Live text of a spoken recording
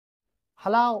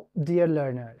Hello, dear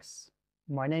learners.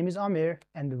 My name is Amir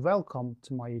and welcome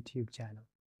to my YouTube channel.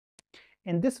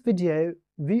 In this video,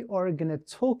 we are going to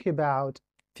talk about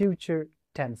future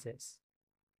tenses.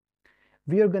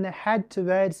 We are going to head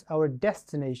towards our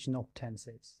destination of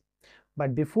tenses.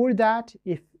 But before that,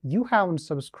 if you haven't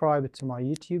subscribed to my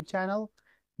YouTube channel,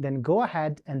 then go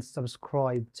ahead and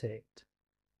subscribe to it.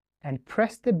 And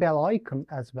press the bell icon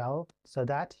as well so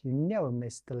that you never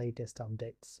miss the latest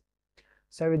updates.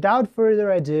 So without further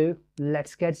ado,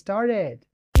 let's get started.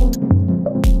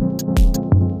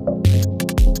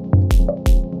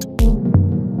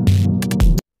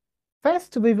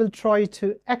 First, we will try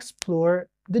to explore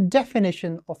the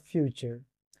definition of future.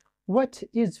 What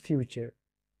is future?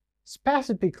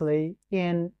 Specifically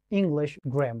in English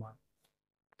grammar.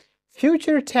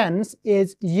 Future tense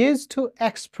is used to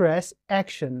express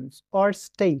actions or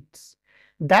states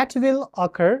that will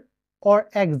occur or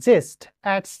exist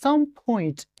at some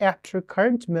point after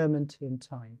current moment in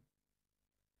time.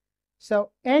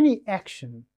 So any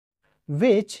action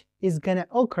which is going to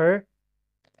occur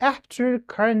after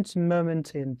current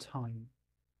moment in time.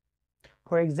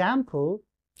 For example,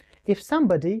 if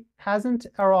somebody hasn't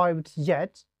arrived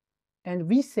yet and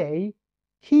we say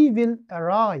he will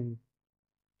arrive,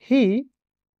 he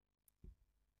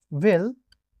will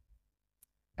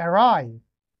arrive.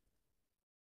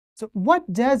 So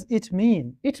what does it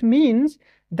mean? It means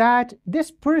that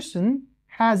this person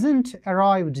hasn't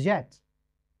arrived yet.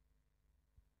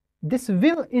 This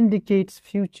will indicates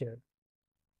future.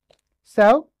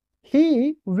 So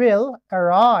he will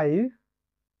arrive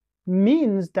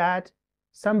means that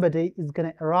somebody is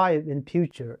going to arrive in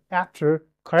future after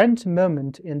current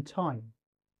moment in time.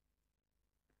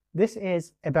 This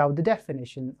is about the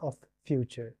definition of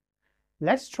future.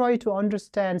 Let's try to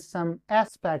understand some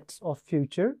aspects of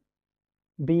future.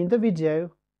 Be in the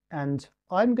video, and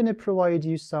I'm going to provide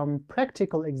you some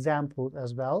practical examples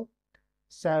as well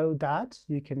so that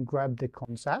you can grab the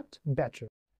concept better.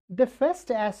 The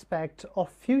first aspect of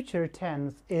future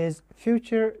tense is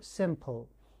future simple.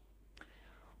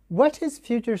 What is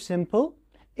future simple?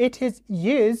 It is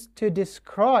used to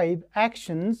describe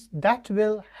actions that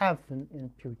will happen in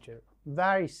future.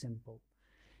 Very simple.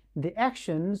 The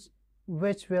actions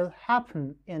which will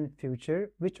happen in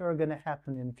future, which are going to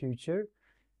happen in future,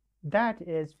 that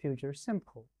is future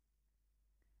simple.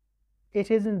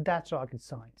 It isn't that rocket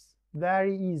science.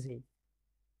 Very easy.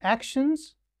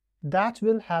 Actions that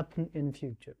will happen in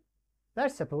future.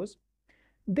 Let's suppose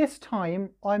this time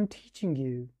I'm teaching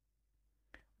you,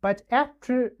 but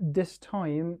after this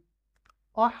time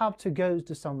I have to go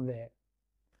to somewhere.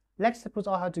 Let's suppose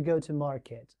I have to go to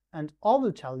market, and I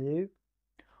will tell you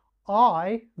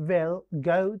I will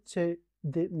go to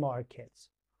the market.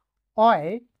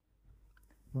 I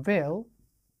will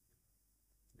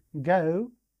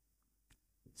go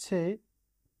to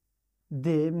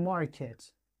the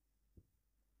market.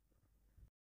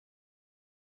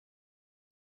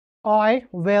 I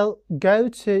will go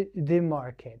to the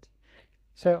market.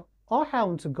 So I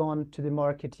haven't gone to the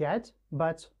market yet,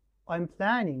 but I'm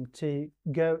planning to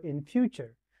go in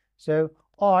future. So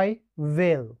I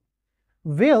will.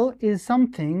 Will is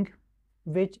something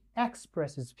which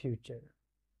expresses future.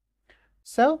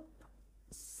 So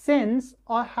since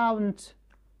I haven't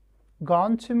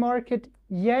gone to market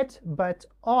yet, but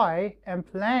I am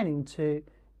planning to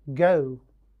go,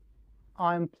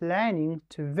 I'm planning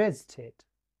to visit it.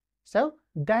 So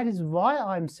that is why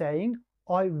I'm saying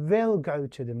I will go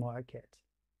to the market.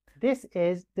 This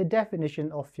is the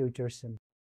definition of future simple.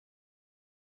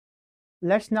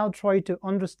 Let's now try to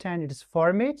understand its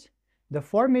format. The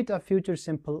format of future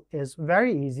simple is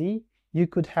very easy. You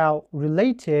could have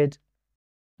related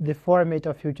the format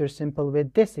of future simple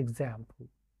with this example.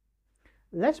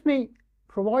 Let me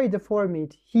provide the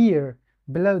format here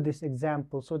below this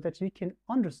example so that you can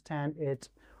understand it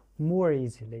more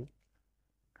easily.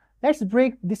 Let's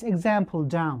break this example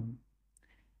down.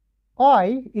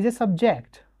 I is a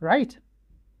subject, right?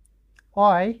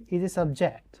 I is a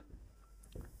subject.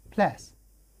 Plus,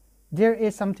 there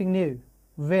is something new,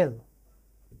 will.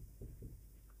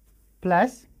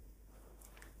 Plus,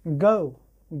 go.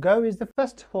 Go is the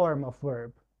first form of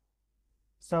verb.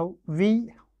 So,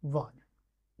 V1.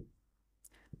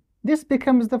 This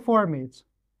becomes the format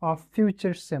of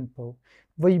future simple.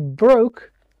 We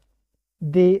broke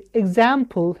the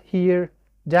example here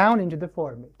down into the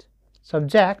format.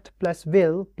 Subject plus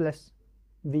will plus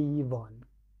V1.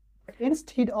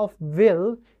 Instead of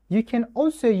will, you can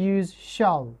also use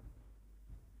shall.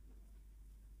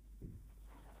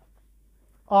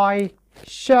 I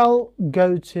shall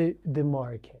go to the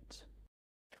market.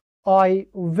 I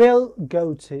will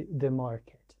go to the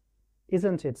market.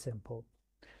 Isn't it simple?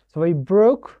 So we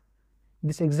broke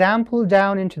this example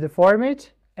down into the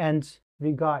format and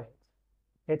we got it.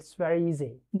 It's very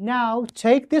easy. Now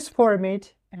take this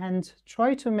format and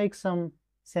try to make some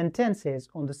sentences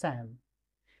on the same.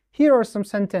 Here are some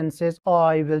sentences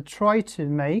I will try to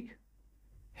make.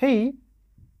 He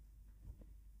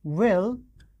will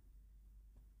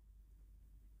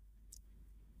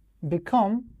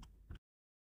become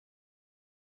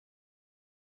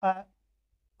a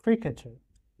cricketer.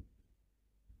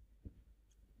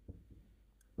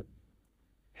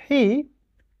 He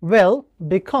will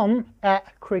become a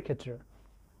cricketer.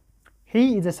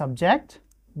 He is a subject.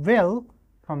 Will,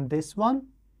 from this one,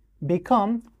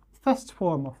 become first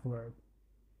form of verb.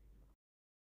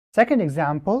 Second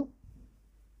example,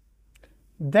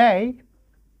 they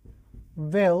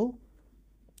will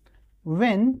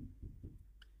win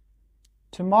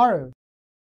tomorrow.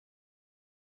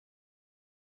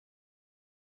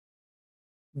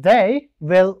 They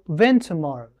will win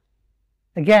tomorrow.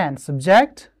 Again,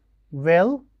 subject,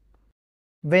 will,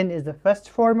 win is the first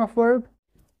form of verb.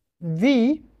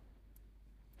 We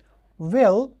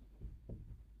will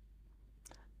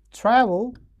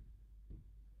travel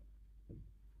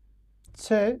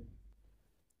to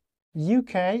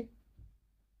UK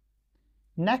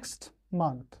next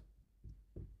month.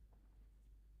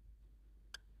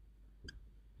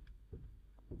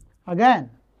 Again,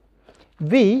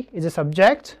 we is a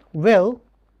subject, will,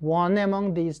 one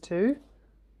among these two,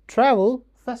 travel,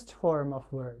 first form of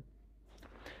verb.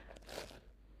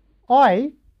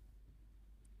 I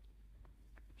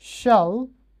shall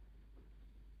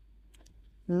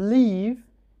leave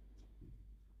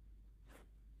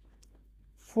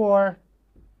for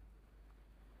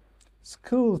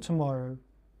school tomorrow.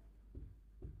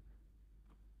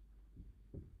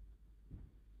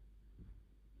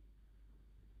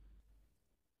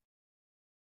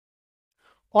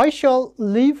 I shall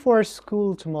leave for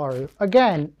school tomorrow.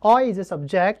 Again, I is a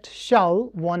subject, shall,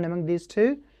 one among these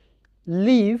two,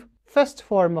 leave, first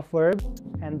form of verb,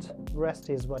 and rest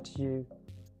is what you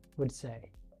would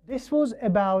say. This was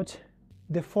about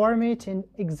the format in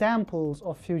examples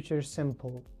of future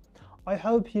simple. I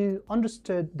hope you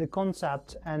understood the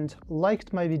concept and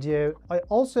liked my video. I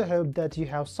also hope that you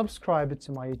have subscribed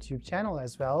to my YouTube channel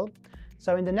as well.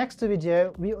 So in the next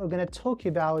video, we are going to talk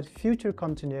about future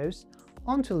continuous.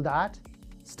 Until that,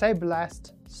 stay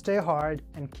blessed, stay hard,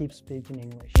 and keep speaking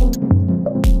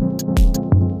English.